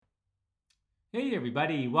Hey,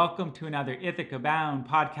 everybody. Welcome to another Ithaca Bound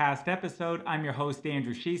podcast episode. I'm your host,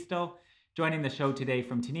 Andrew Schiestel, joining the show today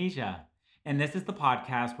from Tunisia. And this is the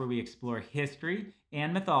podcast where we explore history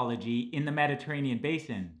and mythology in the Mediterranean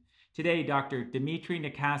basin. Today, Dr. Dimitri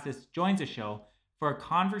Nikassis joins the show for a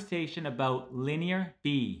conversation about Linear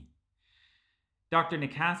B. Dr.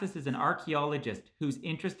 Nikassis is an archaeologist who's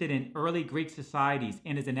interested in early Greek societies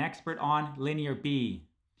and is an expert on Linear B.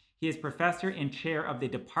 He is professor and chair of the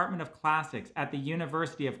Department of Classics at the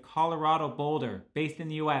University of Colorado Boulder, based in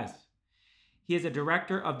the US. He is a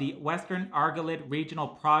director of the Western Argolid Regional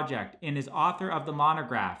Project and is author of the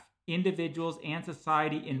monograph, Individuals and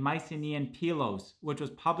Society in Mycenaean Pylos, which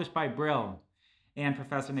was published by Brill. And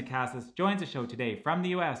Professor Nikassis joins the show today from the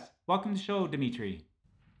US. Welcome to the show, Dimitri.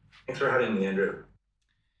 Thanks for having me, Andrew.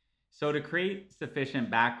 So, to create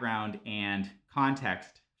sufficient background and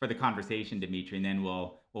context for the conversation, Dimitri, and then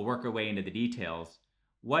we'll work our way into the details.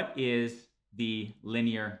 What is the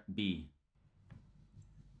Linear B?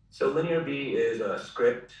 So Linear B is a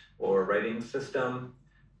script or writing system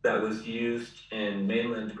that was used in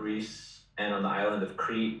mainland Greece and on the island of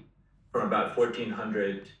Crete from about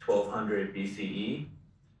 1400 to 1200 BCE.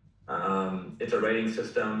 It's a writing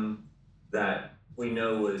system that we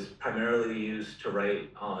know was primarily used to write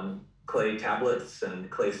on clay tablets and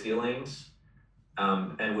clay ceilings,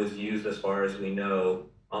 and was used, as far as we know,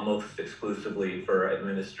 almost exclusively for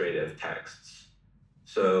administrative texts.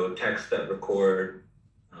 So texts that record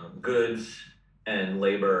goods and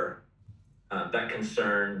labor that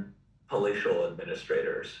concern palatial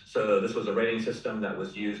administrators. So this was a writing system that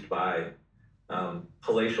was used by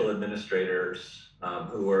palatial administrators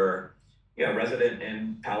who were resident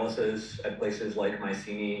in palaces at places like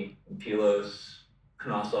Mycenae, Pylos,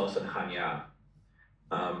 Knossos, and Chania.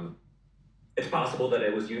 It's possible that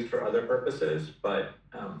it was used for other purposes, but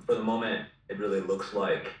for the moment, it really looks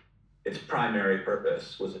like its primary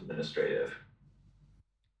purpose was administrative.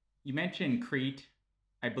 You mentioned Crete.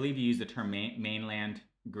 I believe you used the term mainland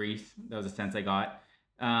Greece. That was a sense I got.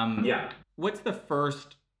 Yeah. What's the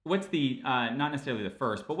first? What's the not necessarily the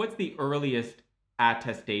first, but what's the earliest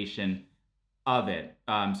attestation of it?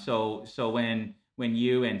 So when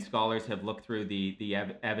you and scholars have looked through the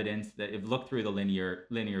evidence that have looked through the linear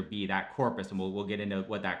B, that corpus, and we'll get into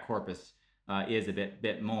what that corpus is a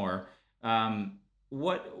bit more.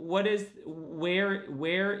 What is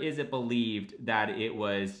where is it believed that it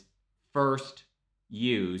was first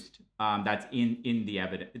used? That's in the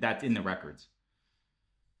evidence, that's in the records.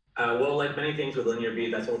 Well, like many things with Linear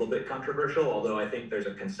B, that's a little bit controversial, although I think there's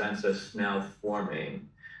a consensus now forming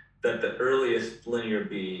that the earliest Linear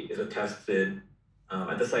B is attested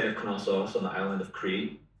at the site of Knossos on the island of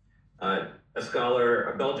Crete. A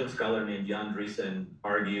Belgian scholar named Jan Driessen,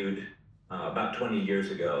 argued about 20 years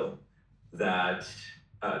ago that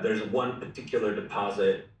there's one particular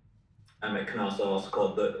deposit at Knossos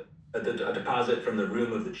called a deposit from the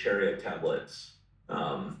room of the chariot tablets,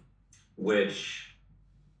 which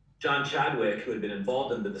John Chadwick, who had been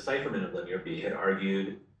involved in the decipherment of Linear B, had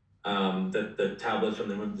argued that the tablets from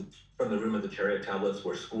the room of the chariot tablets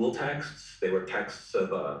were school texts. They were texts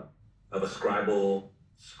of a scribal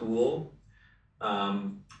school,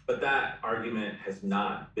 but that argument has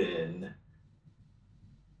not been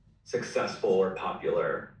successful or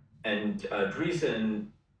popular. And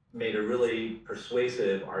Driessen made a really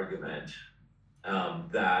persuasive argument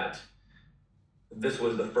that this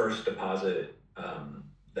was the first deposit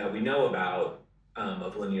that we know about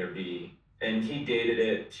of Linear B, and he dated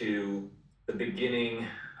it to the beginning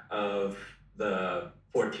of the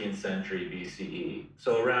 14th century BCE,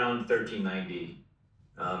 so around 1390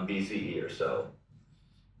 BCE or so.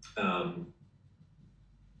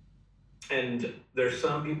 And there's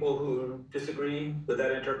some people who disagree with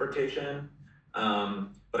that interpretation,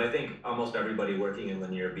 but I think almost everybody working in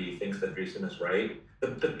Linear B thinks that Driessen is right.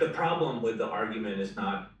 The problem with the argument is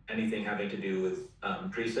not anything having to do with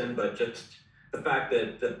Driessen, but just the fact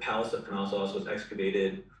that the Palace of Knossos was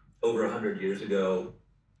excavated over 100 years ago,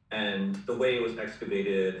 and the way it was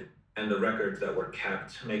excavated and the records that were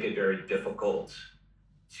kept make it very difficult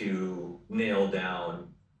to nail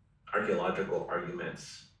down archaeological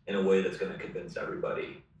arguments in a way that's going to convince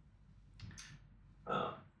everybody.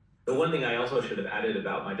 The one thing I also should have added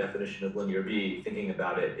about my definition of Linear B, thinking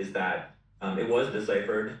about it, is that it was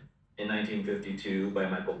deciphered in 1952 by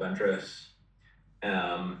Michael Ventris,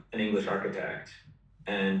 an English architect,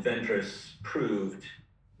 and Ventris proved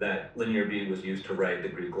that Linear B was used to write the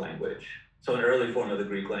Greek language. So an early form of the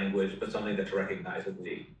Greek language, but something that's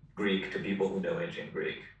recognizably Greek to people who know ancient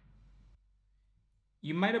Greek.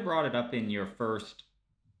 You might have brought it up in your first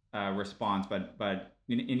response, but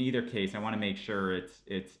in either case, I want to make sure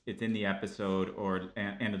it's in the episode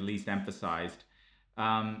and at least emphasized.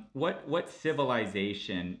 What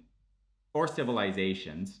civilization or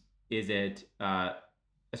civilizations is it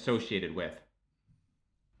associated with?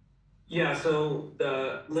 Yeah, so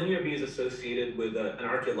the Linear B is associated with an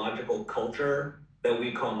archaeological culture that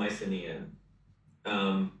we call Mycenaean.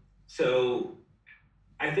 So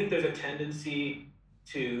I think there's a tendency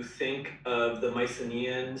to think of the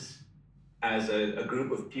Mycenaeans as a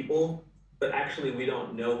group of people, but actually we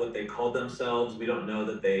don't know what they called themselves. We don't know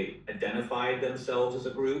that they identified themselves as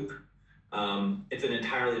a group. It's an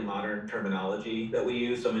entirely modern terminology that we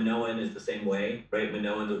use. So Minoan is the same way, right?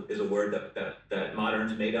 Minoan is a word that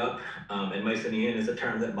moderns made up, and Mycenaean is a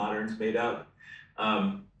term that moderns made up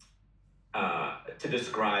um, to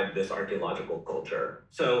describe this archaeological culture.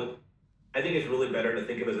 So I think it's really better to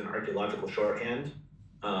think of it as an archaeological shorthand,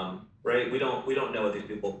 right? We don't know what these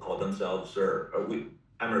people call themselves, or we.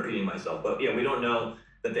 I'm repeating myself, but yeah, we don't know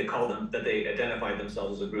that they identified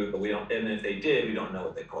themselves as a group, but we don't. And if they did, we don't know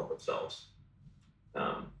what they called themselves.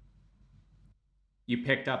 Um, You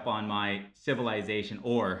picked up on my civilization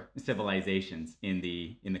or civilizations in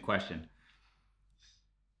the question.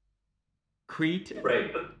 Crete.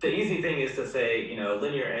 right. But the easy thing is to say,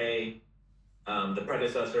 Linear A, the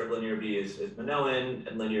predecessor of Linear B is Minoan,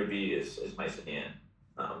 and Linear B is Mycenaean.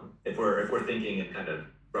 If we're thinking in kind of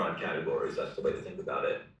broad categories, that's the way to think about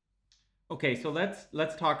it. Okay, so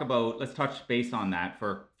let's touch base on that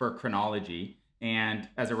for chronology, and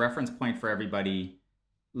as a reference point for everybody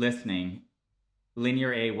listening.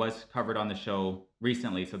 Linear A was covered on the show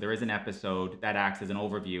recently, so there is an episode that acts as an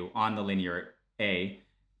overview on the Linear A.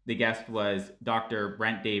 The guest was Dr.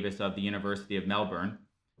 Brent Davis of the University of Melbourne.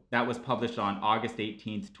 That was published on August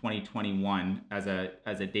 18th, 2021 as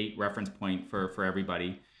a date reference point for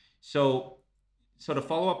everybody. So to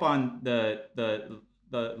follow up on the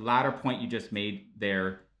latter point you just made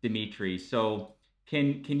there, Dimitri. So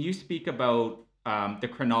can you speak about the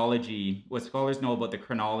chronology, what scholars know about the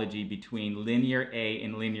chronology between Linear A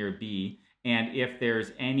and Linear B, and if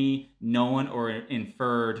there's any known or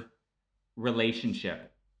inferred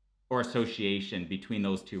relationship or association between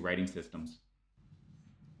those two writing systems?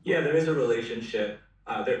 Yeah, there is a relationship.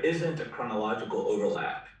 There isn't a chronological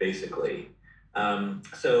overlap, basically.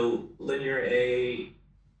 So Linear A,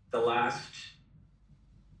 the last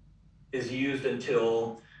is used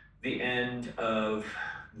until the end of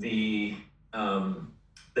the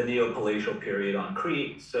the Neopalatial period on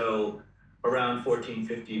Crete. So around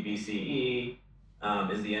 1450 BCE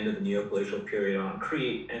is the end of the Neopalatial period on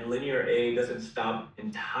Crete, and Linear A doesn't stop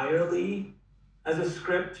entirely as a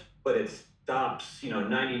script, but it stops,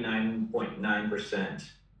 99.9%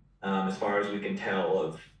 as far as we can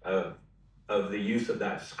tell of the use of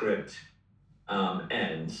that script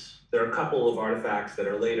ends. There are a couple of artifacts that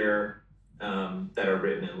are later that are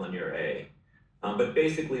written in Linear A. But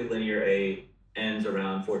basically, Linear A ends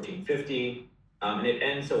around 1450, and it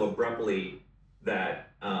ends so abruptly that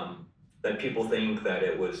that people think that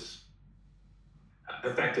it was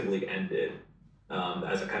effectively ended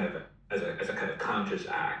as a kind of conscious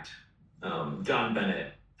act. John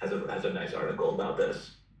Bennett has a nice article about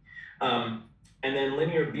this. And then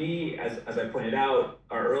Linear B, as I pointed out,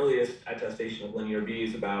 our earliest attestation of Linear B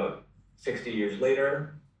is about 60 years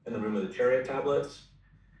later in the Room of the Chariot tablets.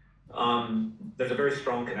 There's a very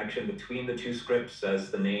strong connection between the two scripts, as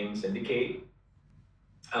the names indicate.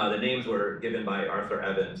 The names were given by Arthur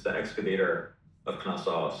Evans, the excavator of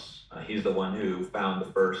Knossos. He's the one who found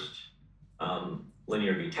the first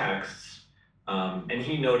Linear B texts. And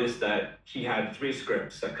he noticed that he had three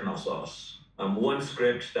scripts at Knossos. One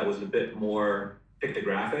script that was a bit more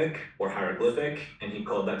pictographic or hieroglyphic, and he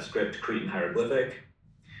called that script Cretan hieroglyphic.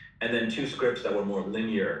 And then two scripts that were more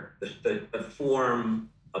linear. The form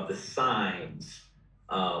of the signs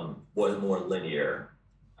was more linear.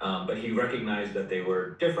 But he recognized that they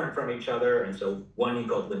were different from each other. And so one he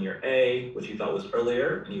called Linear A, which he thought was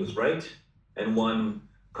earlier, and he was right. And one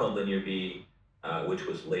called Linear B, which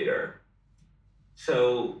was later.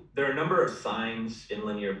 So there are a number of signs in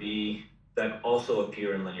Linear B that also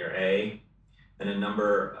appear in Linear A, and a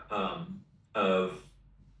number of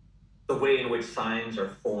the way in which signs are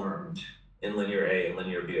formed in Linear A and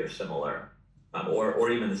Linear B are similar,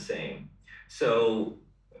 or even the same. So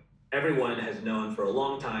everyone has known for a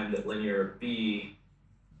long time that Linear B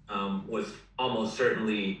was almost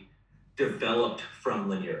certainly developed from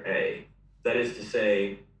Linear A. That is to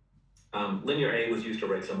say, Linear A was used to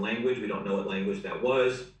write some language. We don't know what language that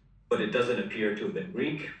was, but it doesn't appear to have been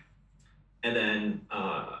Greek. And then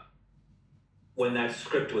when that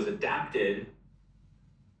script was adapted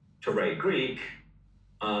to write Greek,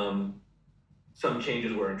 some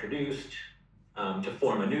changes were introduced to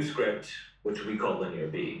form a new script, which we call Linear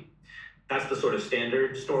B. That's the sort of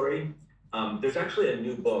standard story. There's actually a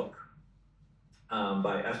new book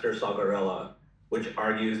by Esther Salgarella, which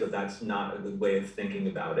argues that that's not a good way of thinking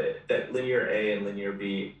about it, that Linear A and Linear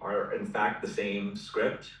B are in fact the same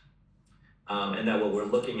script, and that what we're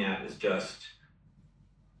looking at is just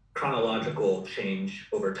chronological change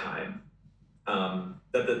over time.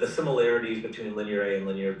 That the similarities between Linear A and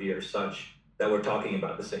Linear B are such that we're talking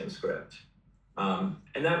about the same script.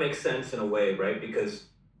 And that makes sense in a way, right? Because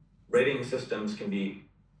writing systems can be,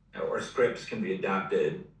 or scripts can be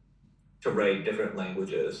adapted to write different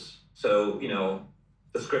languages. So,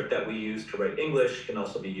 the script that we use to write English can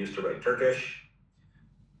also be used to write Turkish.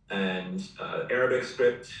 And Arabic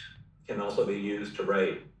script can also be used to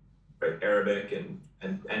write Arabic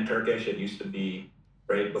and Turkish. It used to be,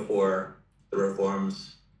 right before the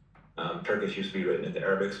reforms, Turkish used to be written into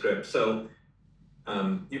Arabic script. So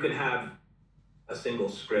you can have a single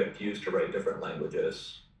script used to write different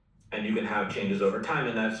languages, and you can have changes over time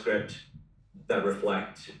in that script that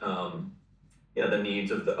reflect the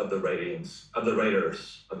needs of the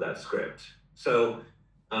writers of that script. So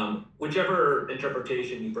whichever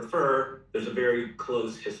interpretation you prefer, there's a very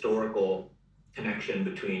close historical connection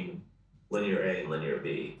between Linear A and Linear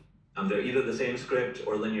B. They're either the same script,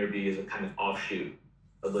 or Linear B is a kind of offshoot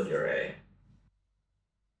of Linear A.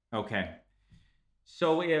 Okay.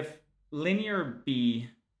 So if Linear B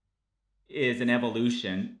is an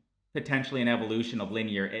evolution, potentially an evolution of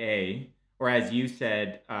Linear A, or as you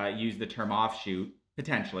said, use the term offshoot,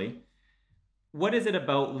 potentially, what is it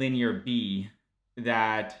about Linear B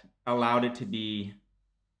that allowed it to be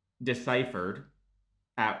deciphered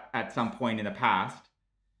at some point in the past?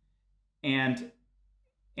 And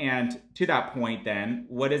to that point then,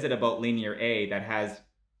 what is it about Linear A that has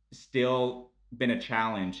still been a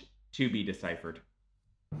challenge to be deciphered?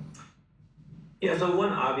 Yeah, so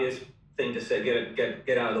one obvious thing to say,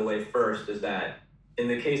 get out of the way first, is that in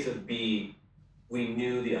the case of B, we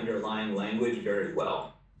knew the underlying language very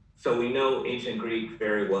well. So we know ancient Greek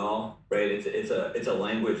very well, right? It's a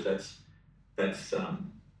language that's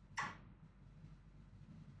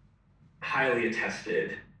highly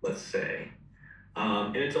attested, let's say.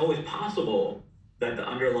 And it's always possible that the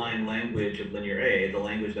underlying language of Linear A, the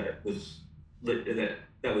language that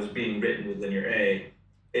was being written with Linear A,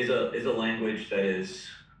 is a language that is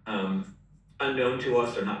unknown to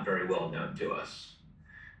us or not very well known to us.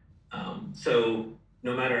 So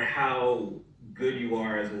no matter how good you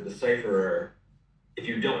are as a decipherer, if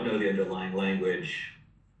you don't know the underlying language,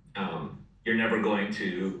 you're never going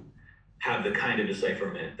to have the kind of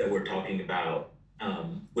decipherment that we're talking about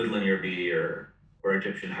with Linear B or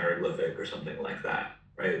Egyptian hieroglyphic or something like that,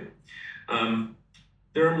 right?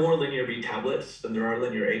 There are more Linear B tablets than there are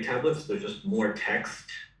Linear A tablets. There's just more text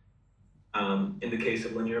in the case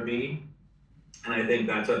of Linear B, and I think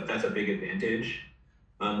that's a big advantage.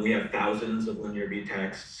 We have thousands of Linear B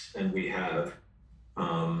texts, and we have,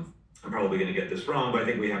 I'm probably going to get this wrong, but I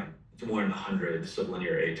think we have more in the hundreds of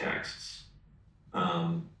Linear A texts.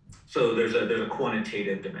 So there's a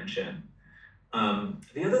quantitative dimension.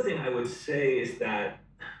 The other thing I would say is that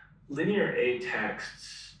Linear A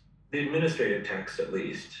texts, the administrative texts at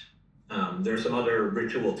least, there's some other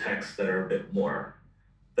ritual texts that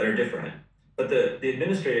are different, but the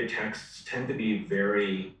administrative texts tend to be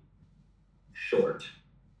very short.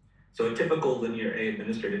 So a typical Linear A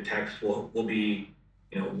administrative text will be,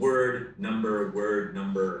 word, number, word,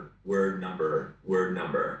 number, word, number, word,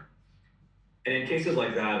 number. And in cases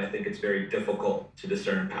like that, I think it's very difficult to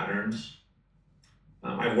discern patterns.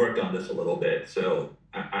 I've worked on this a little bit, so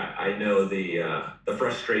I know the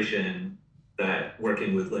frustration that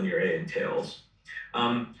working with Linear A entails.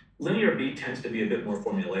 Linear B tends to be a bit more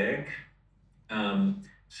formulaic.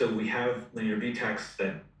 So we have Linear B texts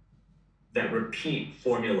that repeat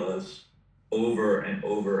formulas over and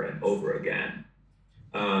over and over again.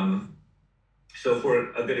 So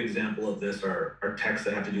for a good example of this are texts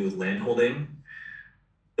that have to do with landholding.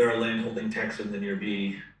 There are landholding texts in Linear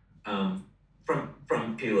B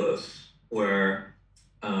from Pylos, where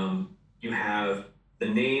you have the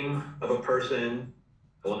name of a person.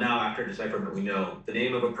 Well, now after decipherment, we know the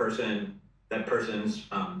name of a person, that person's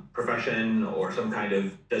profession or some kind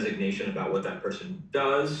of designation about what that person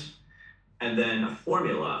does, and then a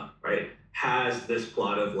formula, right? Has this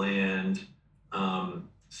plot of land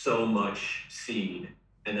so much seed,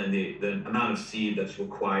 and then the amount of seed that's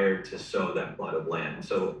required to sow that plot of land.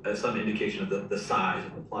 So as some indication of the size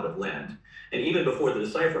of the plot of land. And even before the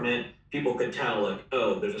decipherment, people could tell, like,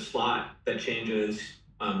 oh, there's a slot that changes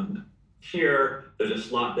here. There's a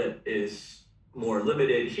slot that is more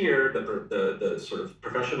limited here, the sort of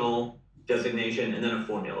professional designation, and then a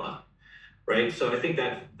formula, right? So I think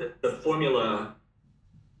that the formula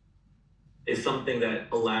is something that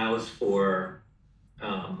allows for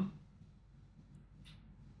um,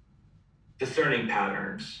 discerning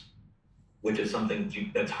patterns, which is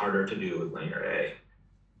something that's harder to do with linear A.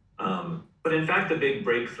 But in fact, the big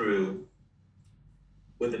breakthrough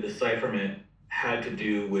with the decipherment had to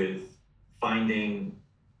do with finding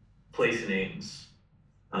place names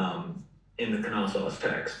in the Knossos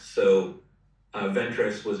text. So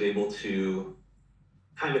Ventris was able to,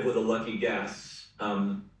 kind of with a lucky guess,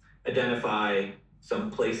 identify some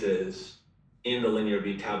places in the Linear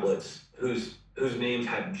B tablets whose names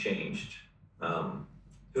hadn't changed,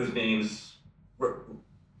 whose names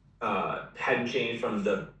hadn't changed from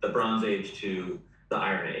the Bronze Age to the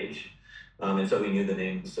Iron Age. And so we knew the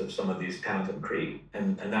names of some of these towns in Crete,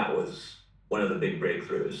 and that was one of the big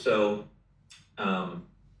breakthroughs. Um,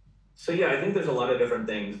 so yeah, I think there's a lot of different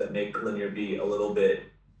things that make Linear B a little bit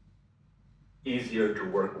easier to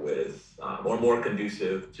work with, or more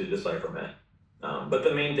conducive to decipherment. But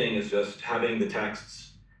the main thing is just having the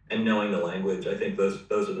texts and knowing the language. I think those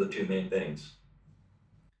are the two main things.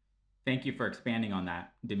 Thank you for expanding on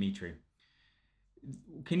that, Dimitri.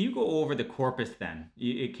 Can you go over the corpus then?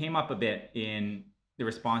 It came up a bit in the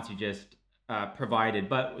response you just provided,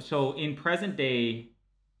 but so in present day,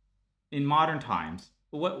 in modern times,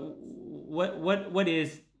 what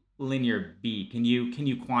is linear B? Can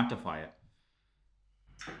you quantify it?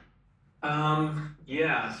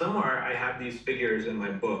 Yeah, somewhere I have these figures in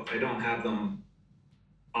my book. I don't have them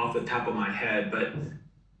off the top of my head, but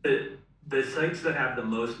the the sites that have the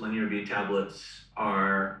most Linear B tablets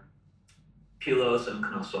are Pylos and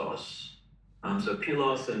Knossos. So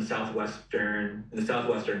Pylos in the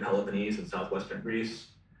southwestern Peloponnese and southwestern Greece,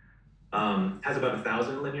 has about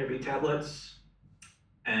 1,000 Linear B tablets,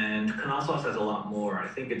 and Knossos has a lot more. I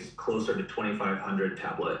think it's closer to 2,500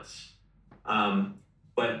 tablets.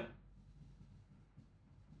 But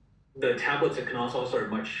the tablets at Knossos are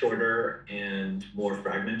much shorter and more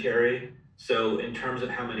fragmentary. So in terms of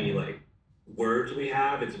how many like words we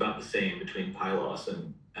have, it's about the same between Pylos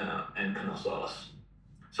and Knossos.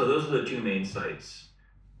 So those are the two main sites.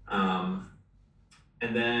 Um,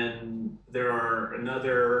 and then there are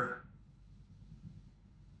another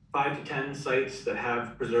 5 to 10 sites that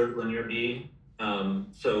have preserved Linear B.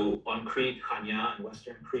 So on Crete, Chania in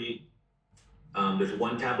Western Crete, there's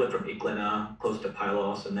one tablet from Iklina close to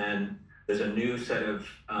Pylos, and then there's a new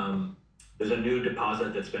there's a new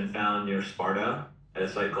deposit that's been found near Sparta at a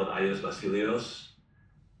site called Aios Vasilios.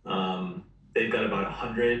 They've got about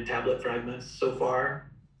 100 tablet fragments so far.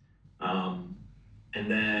 And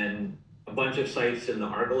then a bunch of sites in the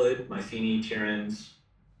Argolid, Mycenae, Tiryns,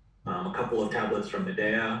 a couple of tablets from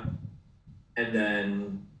Medea, and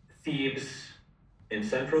then Thebes in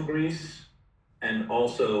central Greece, and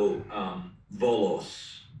also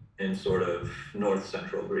Volos in sort of north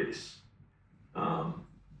central Greece. Am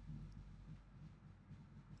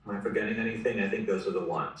I forgetting anything? I think those are the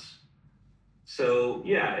ones. So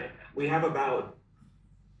yeah, we have about,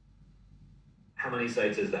 how many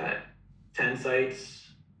sites is that? 10 sites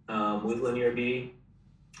with Linear B.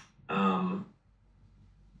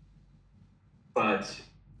 But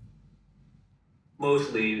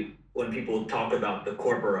mostly when people talk about the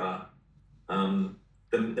corpora,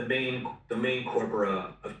 the main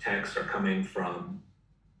corpora of text are coming from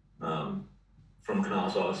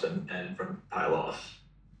Knossos and from Pylos.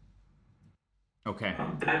 Okay.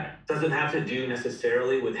 That doesn't have to do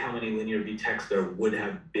necessarily with how many Linear B texts there would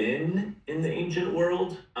have been in the ancient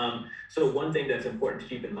world. So one thing that's important to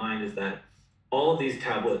keep in mind is that all of these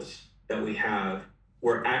tablets that we have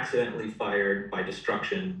were accidentally fired by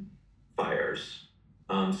destruction fires.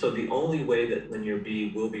 So the only way that Linear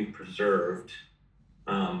B will be preserved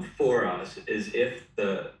for us is if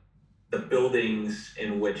the buildings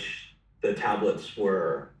in which the tablets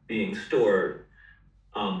were being stored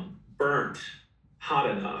burnt hot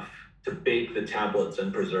enough to bake the tablets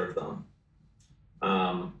and preserve them.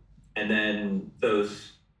 And then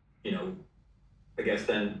those, I guess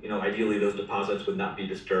then, ideally those deposits would not be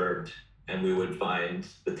disturbed and we would find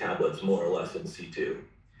the tablets more or less in situ.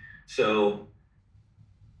 So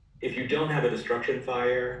if you don't have a destruction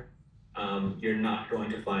fire, you're not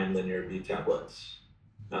going to find Linear B tablets.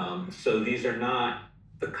 So these are not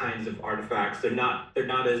the kinds of artifacts. They're not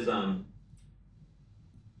as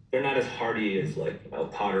hardy as like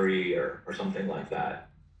pottery or something like that,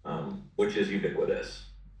 which is ubiquitous.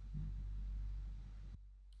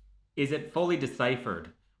 Is it fully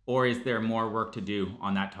deciphered, or is there more work to do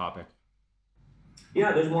on that topic?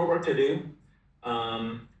 Yeah, there's more work to do.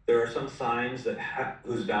 there are some signs that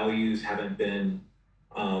whose values haven't been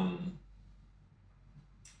um,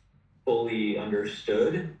 fully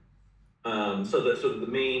understood. So the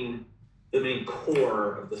main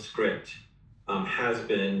core of the script has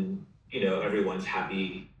been, everyone's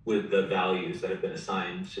happy with the values that have been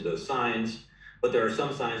assigned to those signs, but there are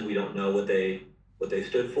some signs we don't know what they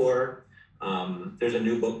stood for. There's a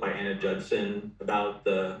new book by Anna Judson about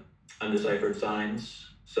the undeciphered signs,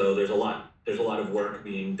 so there's a lot of work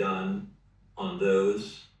being done on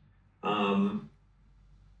those. Um,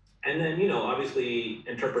 and then, obviously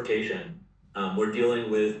interpretation. We're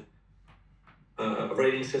dealing with a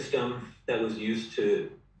writing system that was used to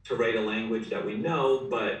write a language that we know,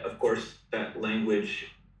 but of course that language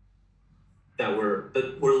that we're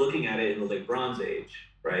looking at it in the late Bronze Age,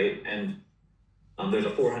 right? And there's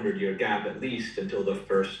a 400-year gap at least until the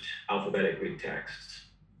first alphabetic Greek texts.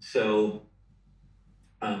 So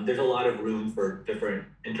there's a lot of room for different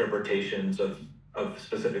interpretations of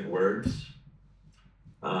specific words.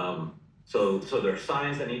 So there are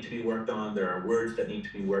signs that need to be worked on. There are words that need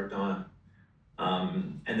to be worked on.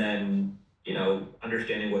 And then,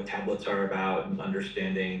 understanding what tablets are about and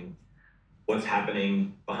understanding what's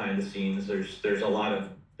happening behind the scenes. There's a lot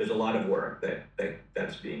of work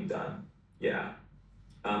that's being done. Yeah.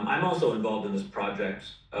 I'm also involved in this project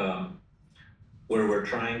where we're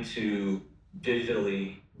trying to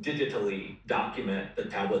digitally document the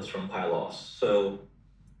tablets from Pylos. So,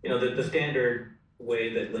 the standard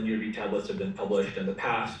way that Linear B tablets have been published in the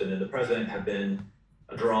past and in the present have been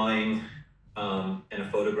a drawing and a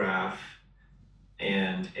photograph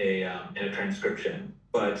and a transcription.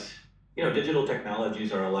 But digital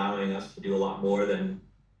technologies are allowing us to do a lot more than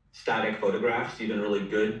static photographs. Even really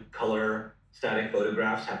good color static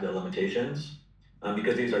photographs have their limitations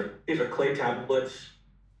because these are clay tablets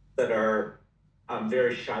that are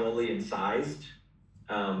very shallowly incised.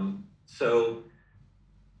 So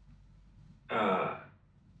uh,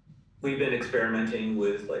 we've been experimenting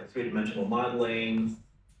with like three-dimensional modeling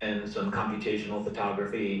and some computational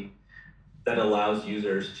photography that allows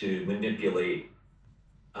users to manipulate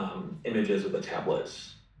images of the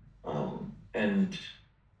tablets. And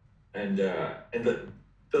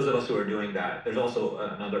those of us who are doing that, there's also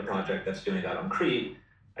another project that's doing that on Crete.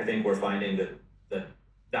 I think we're finding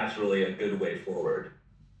that's really a good way forward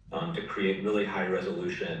to create really high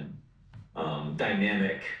resolution,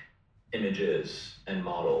 dynamic images and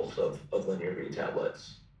models of linear view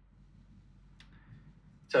tablets.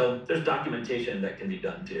 So there's documentation that can be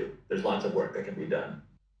done too. There's lots of work that can be done.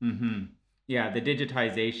 Mm-hmm. Yeah, the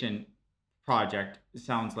digitization project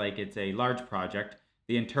sounds like it's a large project.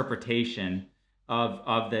 The interpretation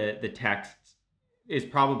of the texts is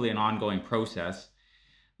probably an ongoing process.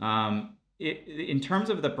 In terms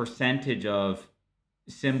of the percentage of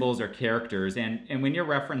symbols or characters, and when you're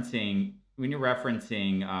referencing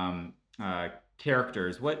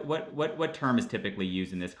characters, what term is typically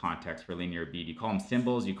used in this context for linear B? Do you call them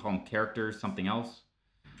symbols? Do you call them characters? Something else?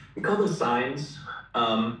 We call them signs.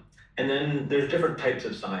 And then there's different types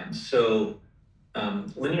of signs. So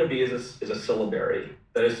linear B is a syllabary.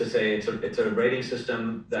 That is to say, it's a writing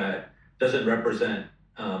system that doesn't represent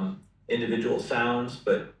individual sounds,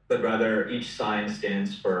 but rather each sign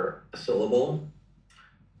stands for a syllable.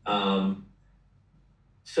 Um,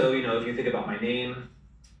 so if you think about my name,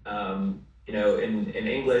 in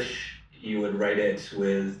English you would write it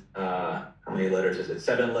with how many letters is it?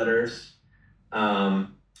 7 letters.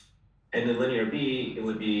 Um, and in linear B, it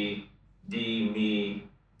would be D, me,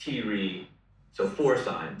 T, re. So 4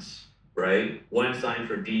 signs, right? 1 sign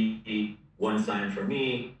for D, 1 sign for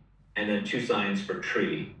me, and then 2 signs for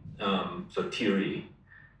tree. So Tiri.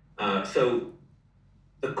 So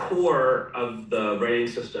the core of the writing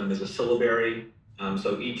system is a syllabary.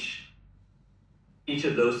 So each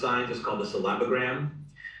of those signs is called a syllabogram.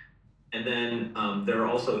 And then there are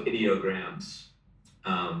also ideograms.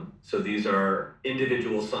 So these are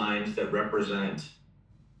individual signs that represent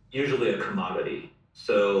usually a commodity.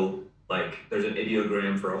 So like there's an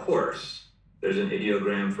ideogram for a horse, there's an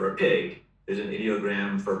ideogram for a pig, there's an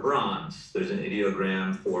ideogram for bronze, there's an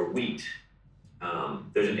ideogram for wheat,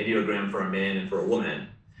 there's an ideogram for a man and for a woman.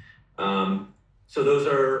 So those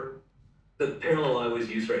are the parallel I always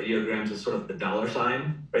use for ideograms is sort of the dollar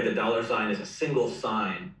sign, right? The dollar sign is a single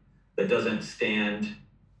sign that doesn't stand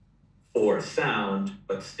for sound,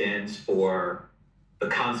 but stands for the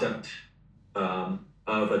concept of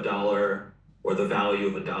a dollar or the value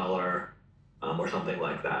of a dollar or something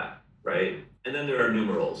like that, right? And then there are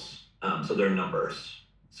numerals, so there are numbers.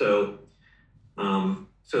 So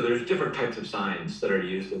there's different types of signs that are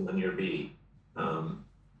used in linear B.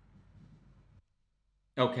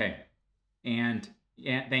 Okay. And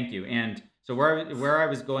Yeah, thank you. And so where I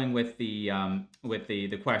was going with the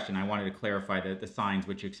question, I wanted to clarify the signs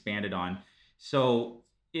which you expanded on. So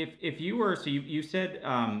if you were you said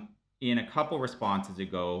in a couple responses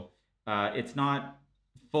ago, it's not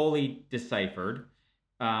fully deciphered,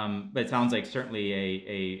 but it sounds like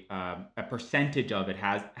certainly a percentage of it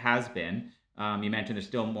has been. You mentioned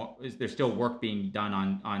there's still work being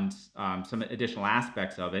done on some additional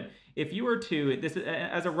aspects of it. If you were to this is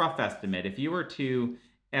as a rough estimate, if you were to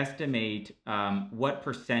estimate what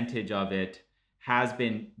percentage of it has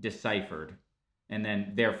been deciphered, and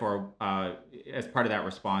then therefore as part of that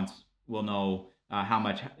response, we'll know how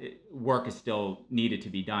much work is still needed to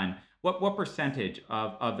be done. What percentage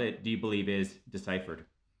of it do you believe is deciphered?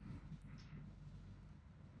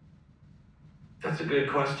 That's a good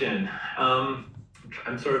question.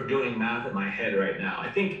 I'm sort of doing math in my head right now. I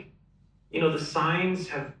think, the signs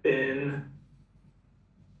have been,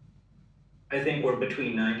 I think we're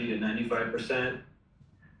between 90 to 95%.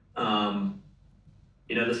 Um,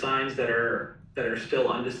 the signs that are still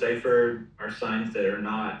undeciphered are signs that are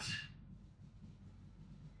not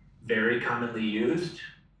very commonly used.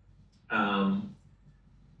 Um,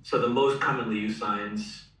 so the most commonly used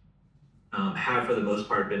signs have, for the most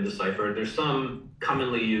part, been deciphered. There's some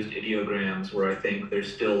commonly used ideograms where I think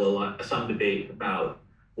there's still some debate about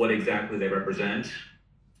what exactly they represent.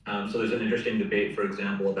 So there's an interesting debate, for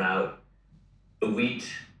example, about the wheat,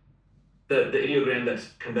 the ideogram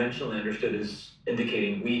that's conventionally understood as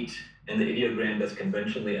indicating wheat, and the ideogram that's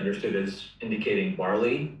conventionally understood as indicating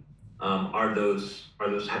barley. Have those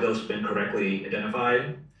been correctly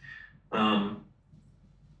identified? Um,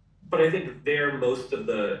 but I think there most of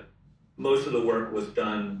the work was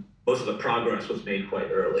done, most of the progress was made quite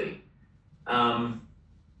early. Um,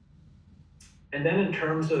 and then in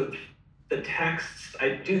terms of the texts, I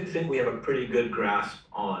do think we have a pretty good grasp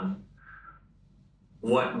on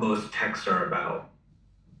what most texts are about.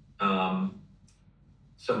 Um,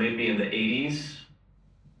 so maybe in the 80s,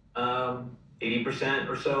 80%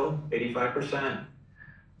 or so, 85%.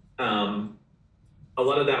 Um, a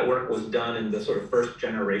lot of that work was done in the sort of first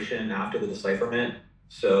generation after the decipherment.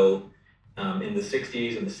 So in the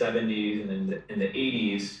 60s and the 70s and in the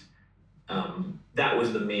 80s, that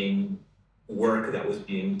was the main work that was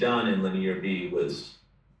being done in Linear B, was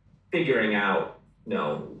figuring out,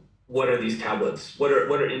 what are these tablets? What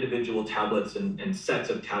are individual tablets and sets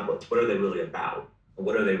of tablets? What are they really about?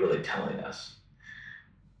 What are they really telling us?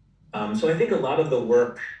 So I think a lot of the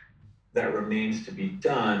work that remains to be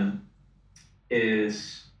done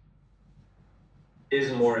is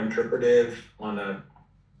more interpretive on a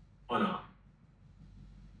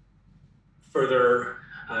further.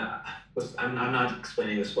 I'm not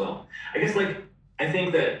explaining this well. I guess I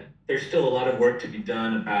think that there's still a lot of work to be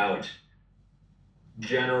done about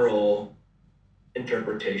general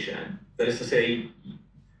interpretation. That is to say,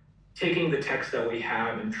 taking the text that we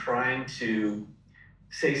have and trying to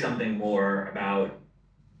say something more about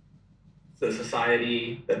the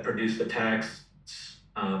society that produced the texts,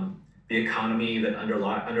 the economy that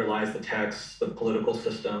underlies the text, the political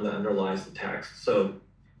system that underlies the text. So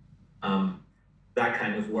that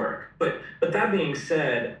kind of work. But that being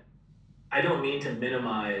said, I don't mean to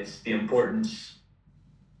minimize the importance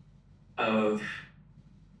of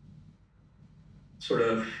sort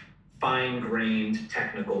of fine-grained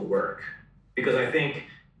technical work, because I think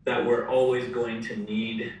that we're always going to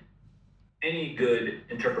need, any good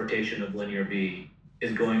interpretation of Linear B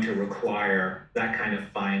is going to require that kind of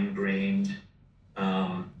fine-grained,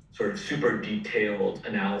 sort of super detailed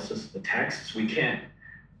analysis of the texts. We can't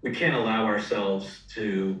allow ourselves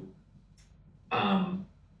to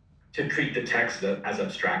treat the text as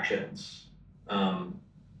abstractions.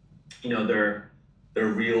 They're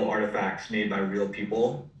real artifacts made by real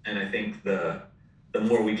people, and I think the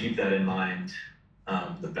more we keep that in mind,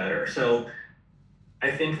 the better. So I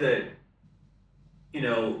think that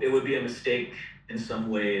it would be a mistake in some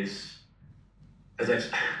ways, as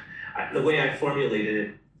the way I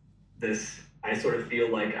formulated this, I sort of feel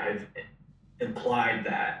like I've implied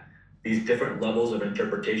that these different levels of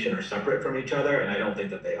interpretation are separate from each other, and I don't think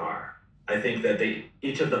that they are. I think that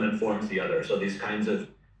each of them informs the other. So these kinds of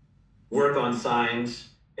work on signs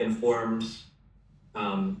informs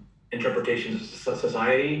interpretations of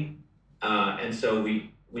society, and so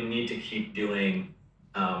we need to keep doing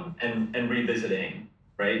and revisiting,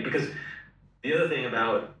 right? Because the other thing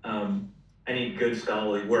about any good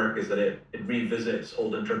scholarly work is that it revisits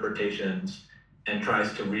old interpretations and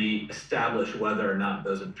tries to re-establish whether or not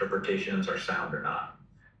those interpretations are sound or not.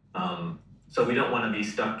 So we don't want to be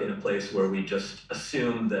stuck in a place where we just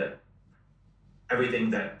assume that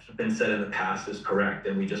everything that's been said in the past is correct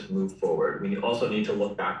and we just move forward. We also need to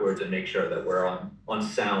look backwards and make sure that we're on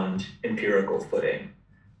sound empirical footing.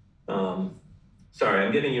 Sorry,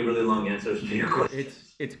 I'm giving you really long answers to your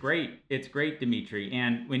questions. It's great. It's great, Dimitri.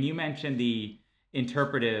 And when you mentioned the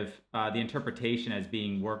interpretation as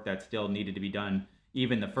being work that still needed to be done,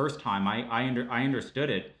 even the first time, I understood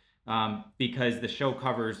it, because the show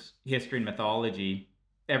covers history and mythology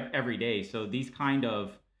every day. So these kind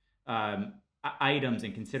of items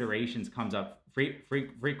and considerations comes up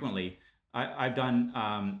frequently. I've done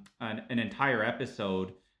an entire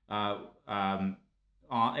episode uh, um,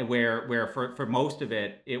 where for most of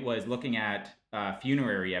it it was looking at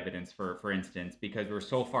funerary evidence, for instance, because we're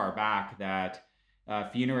so far back that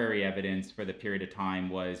funerary evidence for the period of time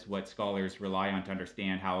was what scholars rely on to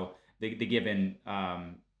understand how the given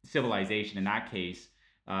civilization in that case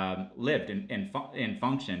lived and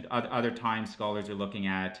functioned. Other times scholars are looking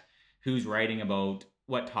at who's writing about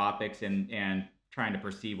what topics and trying to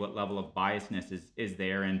perceive what level of biasness is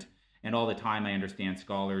there. And all the time I understand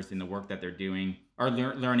scholars in the work that they're doing are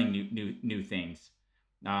learning new things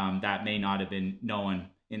that may not have been known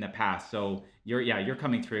in the past. So you're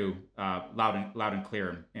coming through loud and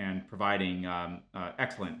clear and providing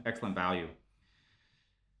excellent value.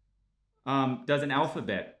 Does an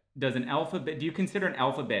alphabet do you consider an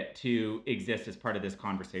alphabet to exist as part of this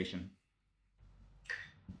conversation?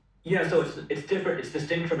 Yeah, so it's different. It's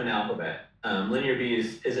distinct from an alphabet. Linear B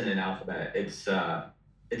isn't an alphabet. It's a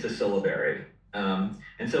syllabary, and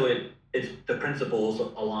so it's the principles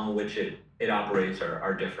along which it operates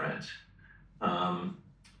are different. Um,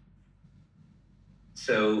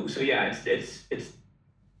 so yeah,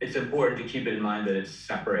 it's important to keep in mind that it's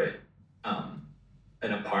separate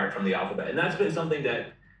and apart from the alphabet, and that's been something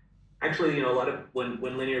that actually, a lot of when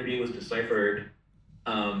Linear B was deciphered,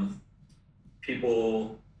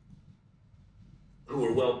 people who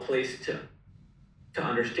were well placed to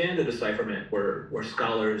understand the decipherment were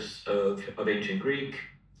scholars of ancient Greek.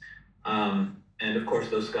 And of course,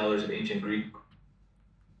 those scholars of ancient Greek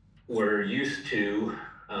were used to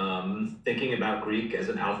thinking about Greek as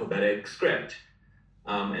an alphabetic script.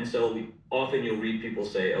 And so often you'll read people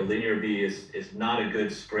say a linear B is not a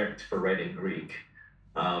good script for writing Greek.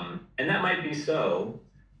 And that might be so,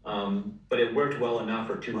 but it worked well enough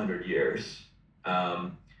for 200 years.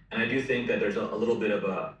 And I do think that there's a little bit of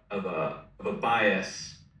a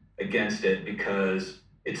bias against it because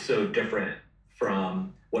it's so different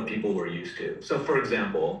from what people were used to. So, for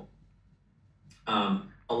example, a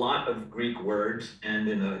lot of Greek words end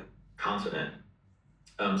in a consonant.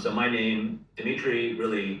 So my name, Dimitri,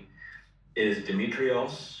 really is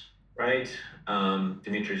Dimitrios, right?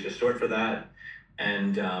 Dimitri is just short for that.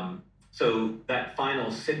 And so that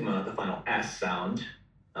final sigma, the final S sound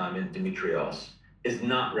in Dimitrios, is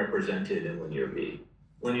not represented in Linear B.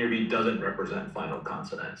 Linear B doesn't represent final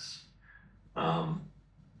consonants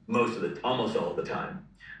almost all of the time.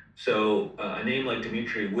 So a name like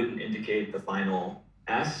Dimitri wouldn't indicate the final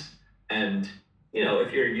S. And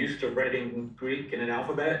if you're used to writing Greek in an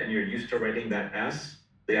alphabet and you're used to writing that S,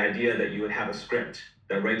 the idea that you would have a script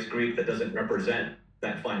that writes Greek that doesn't represent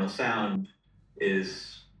that final sound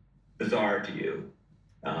is bizarre to you.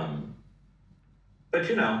 But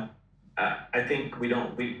I think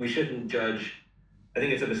we shouldn't judge. I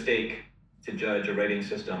think it's a mistake to judge a rating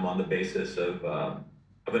system on the basis of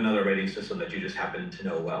another rating system that you just happen to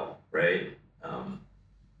know well, right?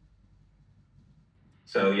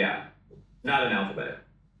 So yeah, not an alphabet.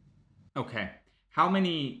 Okay. How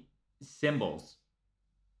many symbols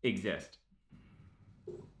exist?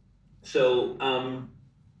 So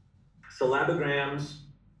syllabograms,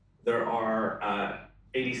 there are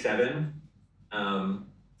 87.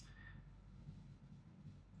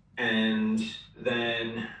 And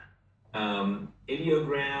then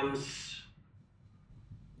ideograms,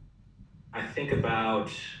 I think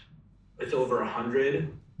it's over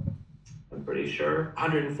 100. I'm pretty sure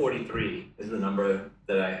 143 is the number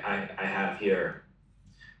that I have here,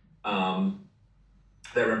 that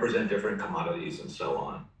represent different commodities and so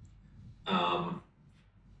on.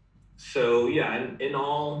 So yeah, in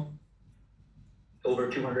all, over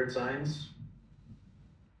 200 signs.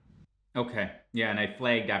 Okay. Yeah, and I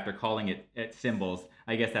flagged after calling it symbols.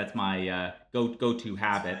 I guess that's my go-to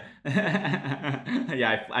habit.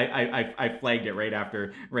 Yeah, I flagged it right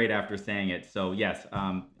after saying it. So yes,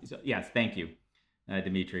 yes, thank you,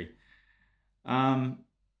 Dimitri. Um,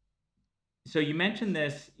 so you mentioned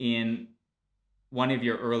this in one of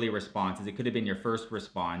your early responses. It could have been your first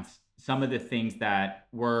response. Some of the things that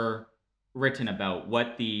were written about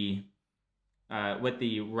what the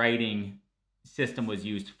writing system was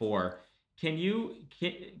used for. can you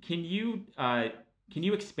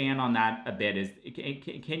expand on that a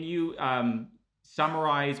bit? Can you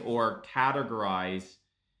summarize or categorize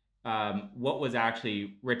what was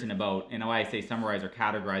actually written about? And why I say summarize or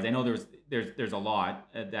categorize, I know there's a lot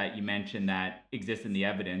that you mentioned that exists in the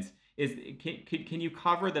evidence. Can you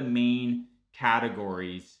cover the main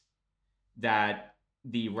categories that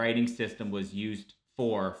the writing system was used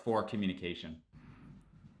for communication?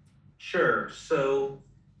 Sure. So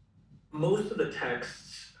most of the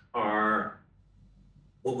texts are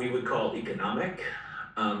what we would call economic.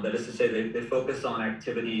 That is to say, they focus on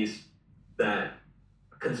activities that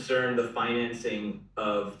concern the financing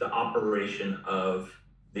of the operation of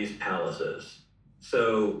these palaces.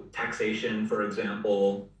 So, taxation, for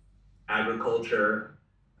example, agriculture,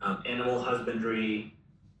 animal husbandry,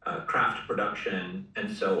 craft production,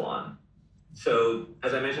 and so on. So,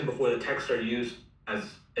 as I mentioned before, the texts are used as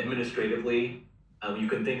administratively. You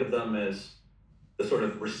can think of them as the sort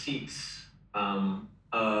of receipts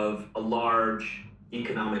of a large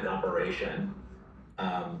economic operation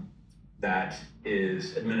um, that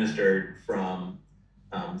is administered from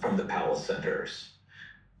the palace centers.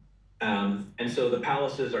 And so the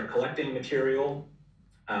palaces are collecting material.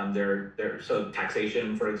 They're so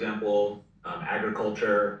taxation, for example,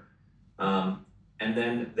 agriculture, um, and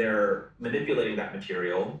then they're manipulating that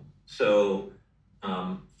material. So,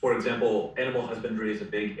 for example, animal husbandry is a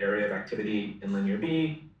big area of activity in Linear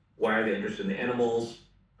B. Why are they interested in the animals?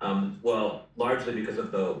 Well, largely because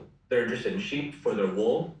of they're interested in sheep for their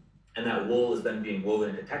wool, and that wool is then being woven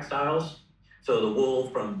into textiles. So the wool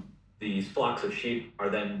from these flocks of sheep are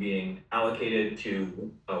then being allocated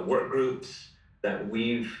to work groups that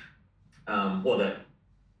weave, that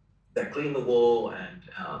clean the wool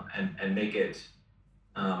and make it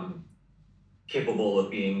um, capable of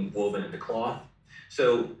being woven into cloth.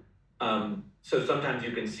 So so sometimes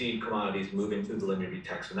you can see commodities moving through the Linear B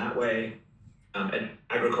text in that way. And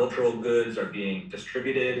agricultural goods are being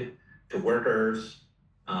distributed to workers.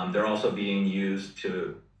 They're also being used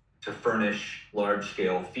to furnish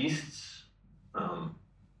large-scale feasts, um,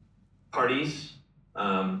 parties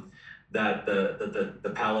that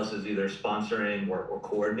the palace is either sponsoring or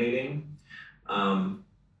coordinating, um,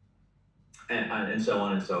 and so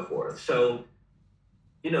on and so forth. So,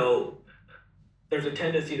 you know, there's a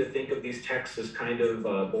tendency to think of these texts as kind of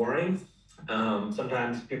boring.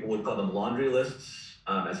 Sometimes people would call them laundry lists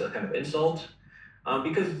as a kind of insult,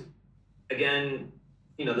 because again,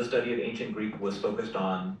 the study of ancient Greek is focused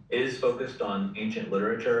on ancient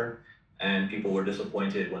literature, and people were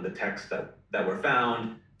disappointed when the texts that were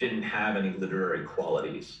found didn't have any literary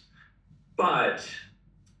qualities. But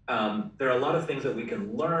there are a lot of things that we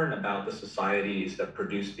can learn about the societies that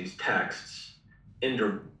produce these texts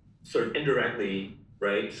sort of indirectly,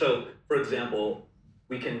 right? So, for example,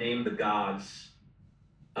 we can name the gods,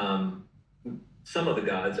 um, some of the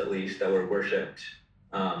gods at least, that were worshipped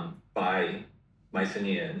by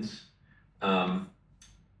Mycenaeans, um,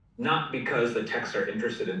 not because the texts are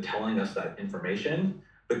interested in telling us that information,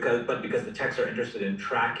 but because the texts are interested in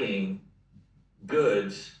tracking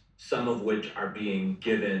goods, some of which are being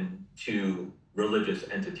given to religious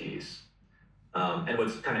entities. And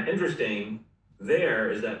what's kind of interesting there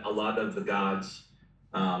is that a lot of the gods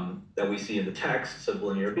that we see in the texts of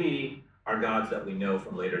Linear B are gods that we know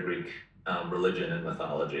from later Greek religion and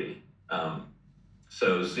mythology.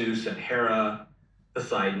 So Zeus and Hera,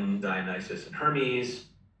 Poseidon, Dionysus and Hermes,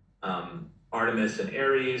 Artemis and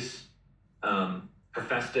Ares,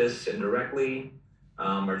 Hephaestus indirectly,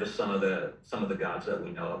 are just some of the gods that we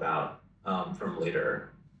know about from later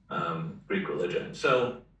Greek religion.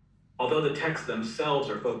 So although the texts themselves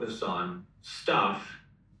are focused on stuff,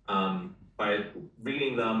 by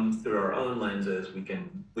reading them through our own lenses, we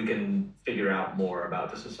can figure out more about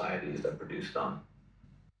the societies that produce them.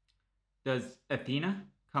 Does Athena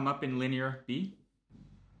come up in Linear B?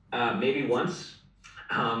 Maybe once.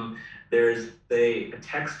 There's a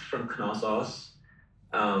text from Knossos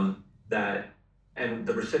that, and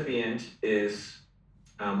the recipient is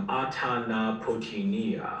Atana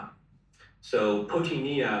Potinia. So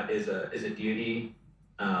Potinia is a deity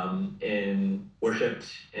worshipped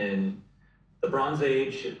in the Bronze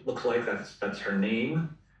Age. It looks like that's her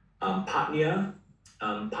name. Patnia.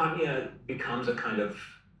 Patnia becomes a kind of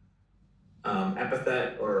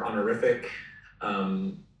epithet or honorific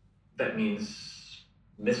that means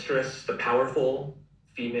mistress, the powerful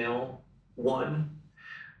female one.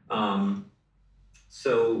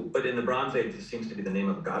 But in the Bronze Age, this seems to be the name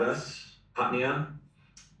of a goddess, Patnia,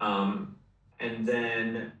 and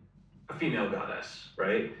then a female goddess,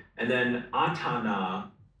 right? And then Atana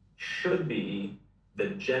should be the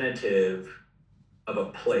genitive of a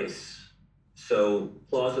place. So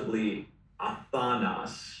plausibly,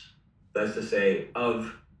 Athanas, that's to say,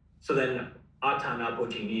 of, so then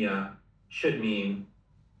Atanapotinia should mean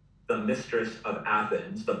the mistress of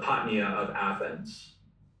Athens, the Patnia of Athens,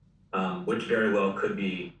 which very well could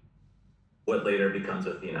be what later becomes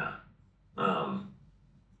Athena.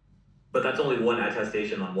 But that's only one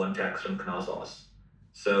attestation on one text from Knossos.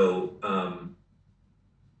 So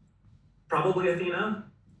probably Athena,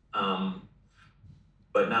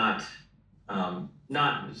 but not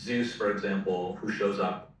Zeus, for example, who shows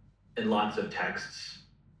up in lots of texts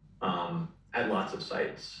at lots of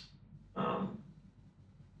sites.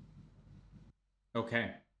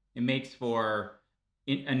 Okay, it makes for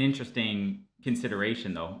an interesting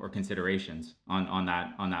consideration, though, or considerations on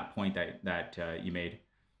that point that you made.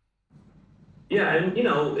 Yeah, and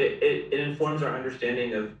it informs our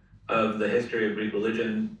understanding of the history of Greek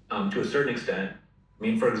religion to a certain extent. I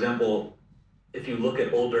mean, for example, if you look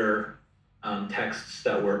at older texts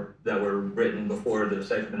that were written before the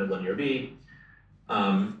decipherment of Linear B,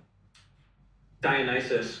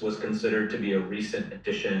 Dionysus was considered to be a recent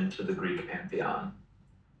addition to the Greek pantheon,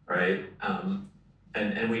 right?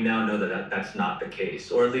 And we now know that that's not the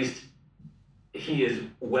case, or at least he is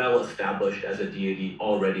well established as a deity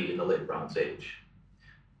already in the late Bronze Age.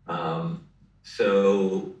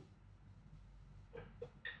 So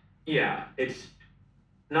yeah, it's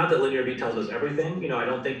not that Linear B tells us everything. I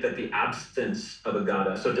don't think that the absence of a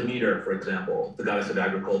goddess, so Demeter, for example, the goddess of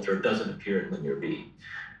agriculture, doesn't appear in Linear B,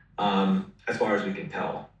 as far as we can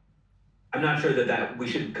tell. I'm not sure that we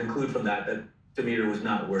should conclude from that Demeter was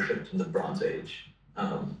not worshipped in the Bronze Age.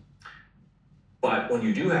 But when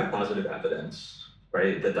you do have positive evidence,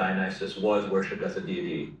 right, that Dionysus was worshipped as a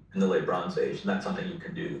deity in the late Bronze Age, and that's something you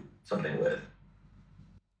can do something with.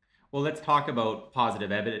 Well, let's talk about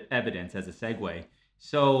positive evidence as a segue.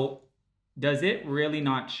 So, does it really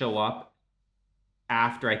not show up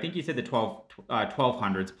after? I think you said the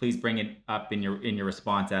 1200s. Please bring it up in your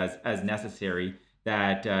response as necessary.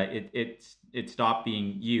 That it stopped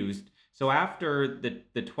being used. So after the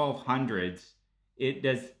 1200s,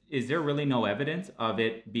 is there really no evidence of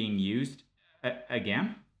it being used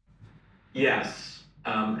again? Yes,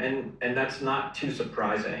 and that's not too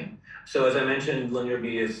surprising. So as I mentioned, Linear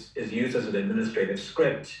B is used as an administrative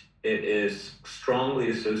script. It is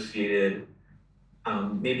strongly associated,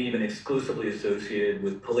 maybe even exclusively associated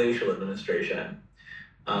with palatial administration.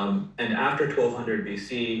 And after 1200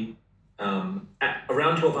 BC,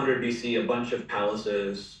 around 1200 BC, a bunch of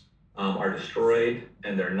palaces are destroyed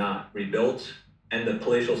and they're not rebuilt, and the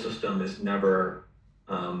palatial system is never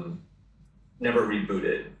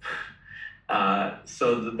rebooted.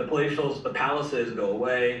 So the palaces go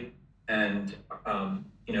away, and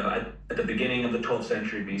at the beginning of the 12th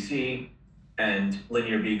century BC, and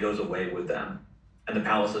Linear B goes away with them, and the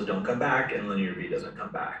palaces don't come back, and Linear B doesn't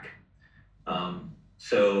come back.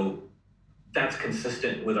 So that's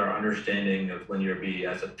consistent with our understanding of Linear B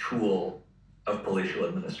as a tool of palatial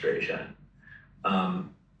administration.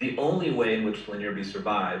 The only way in which Linear B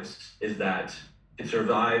survives is that it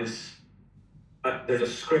survives. There's a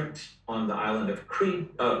script on the island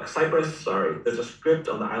of Cyprus. Sorry, there's a script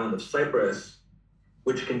on the island of Cyprus,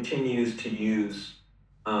 which continues to use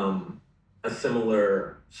a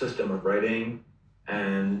similar system of writing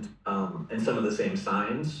and some of the same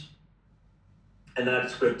signs. And that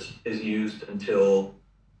script is used until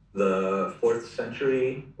the 4th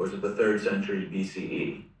century, or is it the 3rd century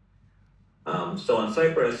BCE? So on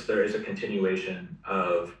Cyprus, there is a continuation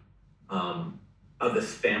of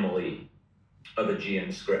this family of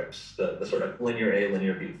Aegean scripts, the sort of Linear A,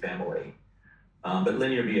 Linear B family. But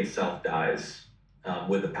Linear B itself dies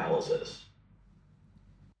with the palaces.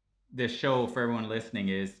 This show, for everyone listening,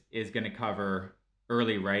 is going to cover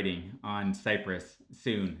early writing on Cyprus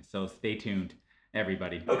soon, so stay tuned,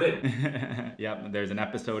 everybody. Okay. Yep, there's an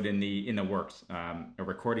episode in the works. A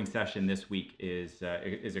recording session this week is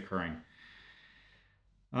occurring.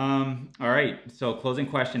 All right. So, closing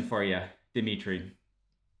question for you, Dimitri.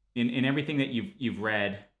 In everything that you've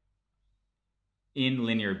read in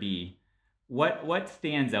Linear B, what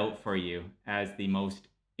stands out for you as the most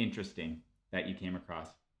interesting that you came across?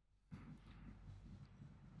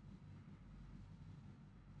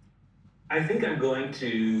 I think I'm going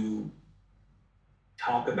to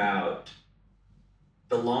talk about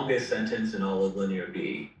the longest sentence in all of Linear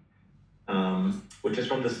B, which is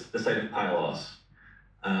from the site of Pylos,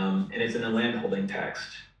 and it's in a landholding text.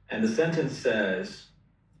 And the sentence says,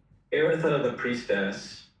 Erythra the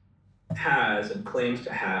priestess has and claims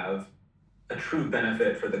to have a true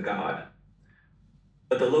benefit for the god,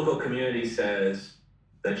 but the local community says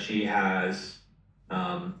that she has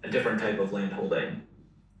a different type of landholding.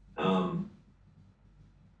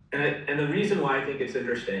 And the reason why I think it's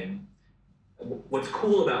interesting, what's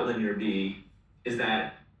cool about Linear B is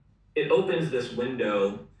that it opens this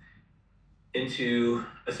window into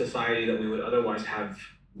a society that we would otherwise have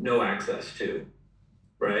no access to,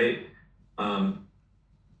 right? Um,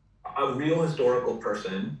 a real historical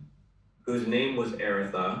person whose name was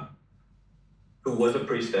Eritha, who was a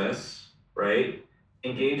priestess, right,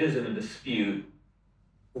 engages in a dispute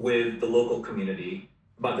with the local community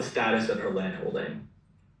about the status of her landholding.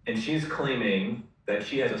 And she's claiming that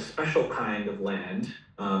she has a special kind of land,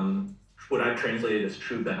 what I've translated as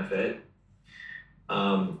true benefit,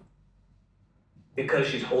 um, because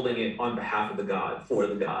she's holding it on behalf of the god, for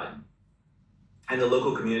the god. And the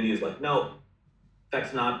local community is like, no,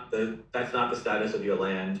 that's not the status of your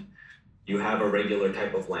land. You have a regular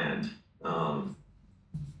type of land, uh,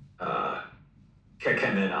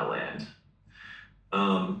 Kekemena land.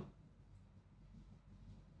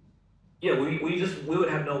 Yeah, we would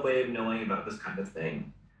have no way of knowing about this kind of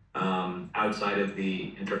thing outside of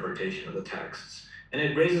the interpretation of the texts, and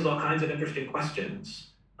it raises all kinds of interesting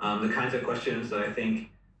questions. The kinds of questions that I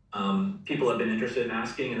think people have been interested in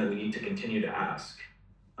asking, and that we need to continue to ask.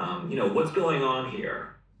 What's going on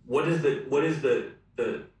here? What is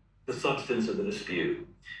the substance of the dispute?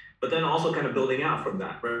 But then also kind of building out from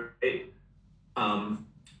that, right?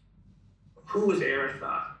 Who is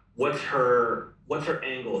Eritha? What's her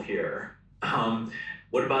angle here?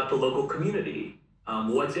 What about the local community?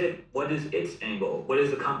 What is its angle? What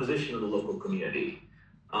is the composition of the local community?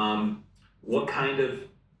 What kind of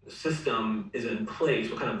system is in place?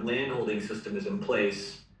 What kind of landholding system is in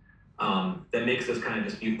place that makes this kind of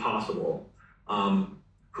dispute possible?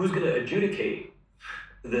 Who's going to adjudicate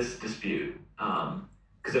this dispute?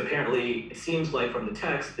 Because apparently it seems like from the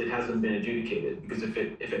text it hasn't been adjudicated. Because if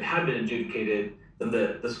it had been adjudicated, then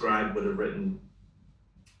the scribe would have written,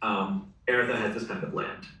 Eritha has this kind of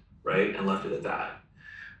land, right, and left it at that.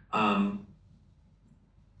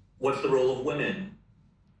 What's the role of women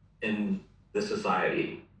in the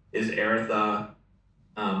society? Is Eritha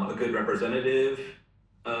a good representative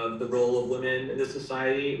of the role of women in this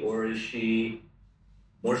society, or is she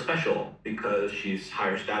more special because she's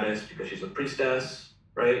higher status, because she's a priestess,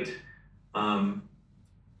 right? How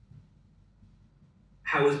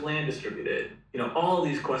is land distributed? All of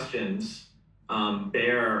these questions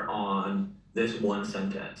bear on this one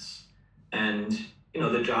sentence. And,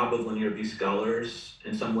 the job of Linear B scholars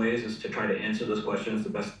in some ways is to try to answer those questions the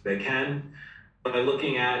best they can by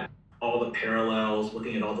looking at all the parallels,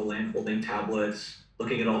 looking at all the landholding tablets,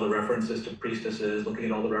 looking at all the references to priestesses, looking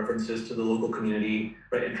at all the references to the local community,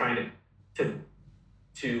 right, and trying to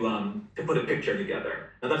put a picture together.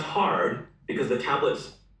 Now that's hard because the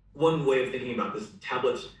tablets, one way of thinking about this, the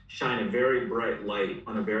tablets shine a very bright light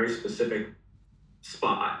on a very specific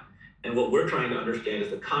spot. And what we're trying to understand is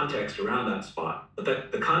the context around that spot.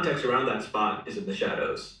 But the context around that spot is in the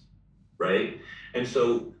shadows, right? And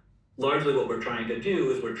so largely what we're trying to do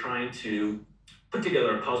is we're trying to put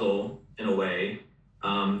together a puzzle in a way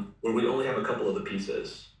where we only have a couple of the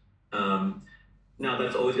pieces. Now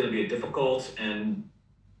that's always going to be a difficult, and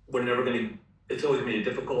it's always going to be a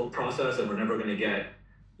difficult process, and we're never going to get,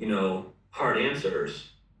 hard answers.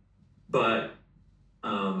 But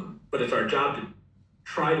it's our job to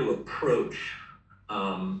try to approach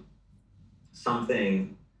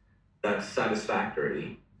something that's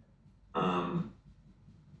satisfactory.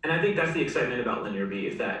 And I think that's the excitement about Linear B,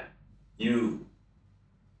 is that you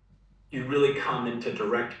really come into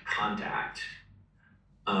direct contact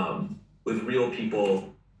with real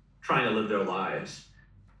people trying to live their lives.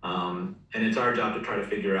 And it's our job to try to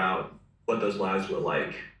figure out what those lives were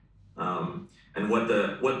like, and what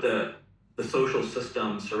the social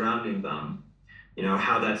system surrounding them,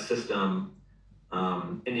 how that system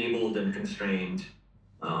enabled and constrained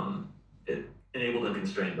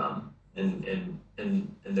them in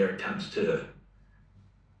their attempts to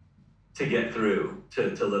get through,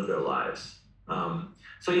 to live their lives.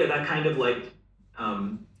 So yeah, that kind of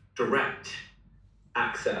direct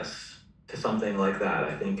access to something like that,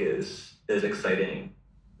 I think is exciting.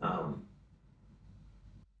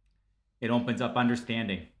 It opens up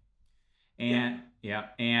understanding. And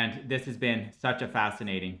and this has been such a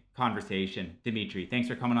fascinating conversation. Dimitri, thanks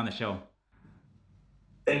for coming on the show.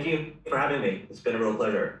 Thank you for having me. It's been a real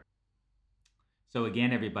pleasure. So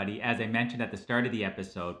again, everybody, as I mentioned at the start of the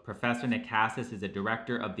episode, Professor Nick Cassis is a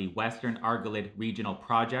director of the Western Argolid Regional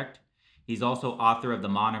Project. He's also author of the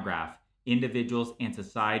monograph, Individuals and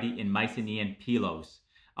Society in Mycenaean Pylos.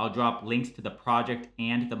 I'll drop links to the project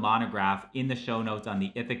and the monograph in the show notes on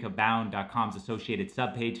the ithacabound.com's associated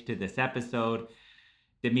subpage to this episode.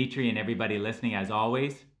 Dimitri and everybody listening, as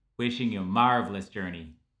always, wishing you a marvelous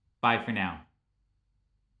journey. Bye for now.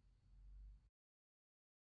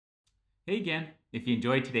 Hey again. If you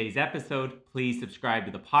enjoyed today's episode, please subscribe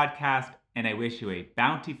to the podcast, and I wish you a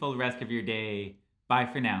bountiful rest of your day. Bye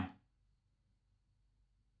for now.